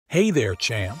Hey there,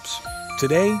 champs!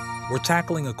 Today, we're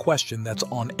tackling a question that's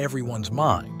on everyone's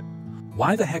mind.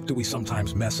 Why the heck do we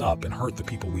sometimes mess up and hurt the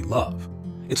people we love?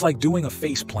 It's like doing a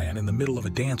face plant in the middle of a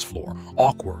dance floor,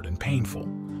 awkward and painful.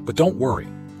 But don't worry,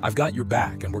 I've got your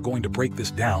back and we're going to break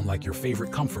this down like your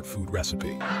favorite comfort food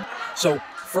recipe. So,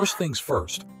 first things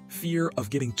first, fear of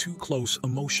getting too close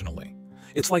emotionally.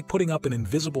 It's like putting up an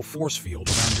invisible force field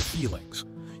around your feelings.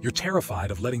 You're terrified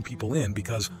of letting people in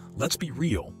because, let's be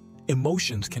real,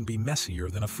 emotions can be messier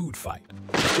than a food fight.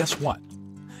 But guess what?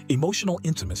 Emotional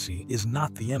intimacy is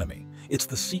not the enemy. It's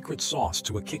the secret sauce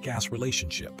to a kick-ass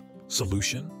relationship.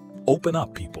 Solution? Open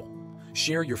up, people.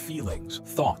 Share your feelings,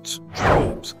 thoughts,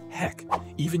 dreams, heck,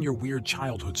 even your weird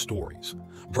childhood stories.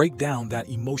 Break down that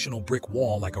emotional brick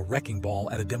wall like a wrecking ball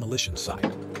at a demolition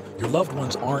site. Your loved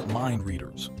ones aren't mind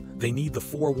readers. They need the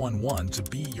 411 to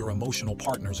be your emotional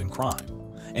partners in crime.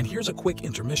 And here's a quick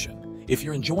intermission. If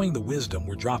you're enjoying the wisdom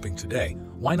we're dropping today,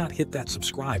 why not hit that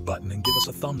subscribe button and give us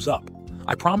a thumbs up?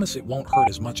 I promise it won't hurt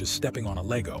as much as stepping on a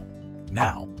Lego.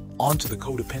 Now, on to the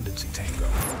codependency tango.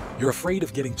 You're afraid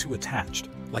of getting too attached,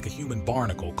 like a human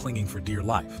barnacle clinging for dear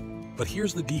life. But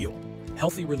here's the deal.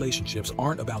 Healthy relationships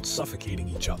aren't about suffocating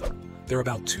each other. They're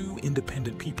about two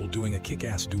independent people doing a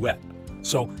kick-ass duet.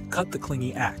 So, cut the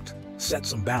clingy act, set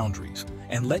some boundaries,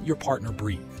 and let your partner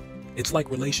breathe. It's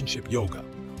like relationship yoga.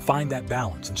 Find that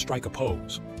balance and strike a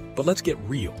pose. But let's get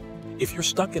real. If you're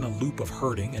stuck in a loop of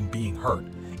hurting and being hurt,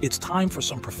 it's time for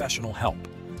some professional help.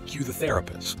 Cue the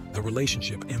therapists, the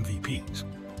relationship MVPs.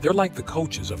 They're like the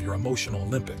coaches of your emotional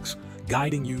Olympics,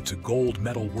 guiding you to gold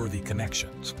medal-worthy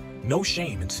connections. No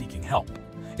shame in seeking help.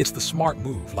 It's the smart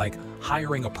move, like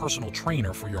hiring a personal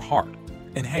trainer for your heart.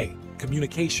 And hey,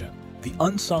 communication, the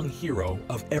unsung hero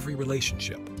of every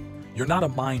relationship. You're not a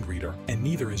mind reader, and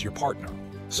neither is your partner.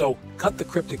 So, cut the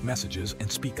cryptic messages and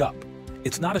speak up.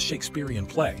 It's not a Shakespearean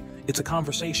play, it's a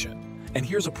conversation. And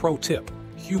here's a pro tip.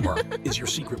 Humor is your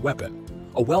secret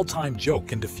weapon. A well-timed joke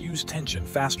can diffuse tension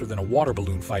faster than a water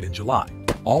balloon fight in July.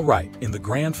 All right, in the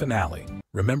grand finale,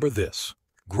 remember this.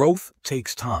 Growth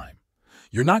takes time.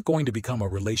 You're not going to become a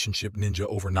relationship ninja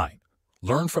overnight.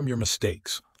 Learn from your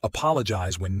mistakes,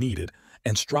 apologize when needed,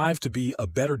 and strive to be a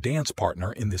better dance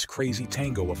partner in this crazy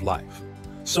tango of life.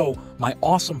 So, my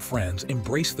awesome friends,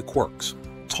 embrace the quirks,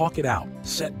 talk it out,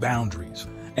 set boundaries,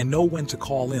 and know when to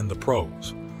call in the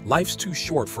pros. Life's too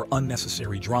short for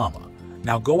unnecessary drama.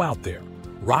 Now go out there,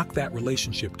 rock that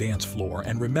relationship dance floor,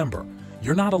 and remember,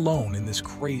 you're not alone in this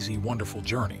crazy, wonderful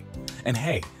journey. And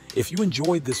hey, if you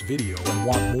enjoyed this video and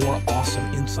want more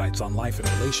awesome insights on life and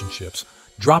relationships,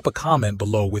 drop a comment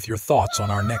below with your thoughts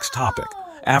on our next topic.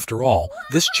 After all,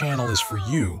 this channel is for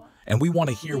you, and we want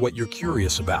to hear what you're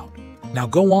curious about. Now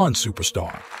go on,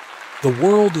 superstar. The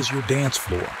world is your dance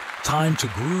floor. Time to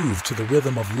groove to the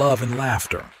rhythm of love and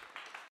laughter.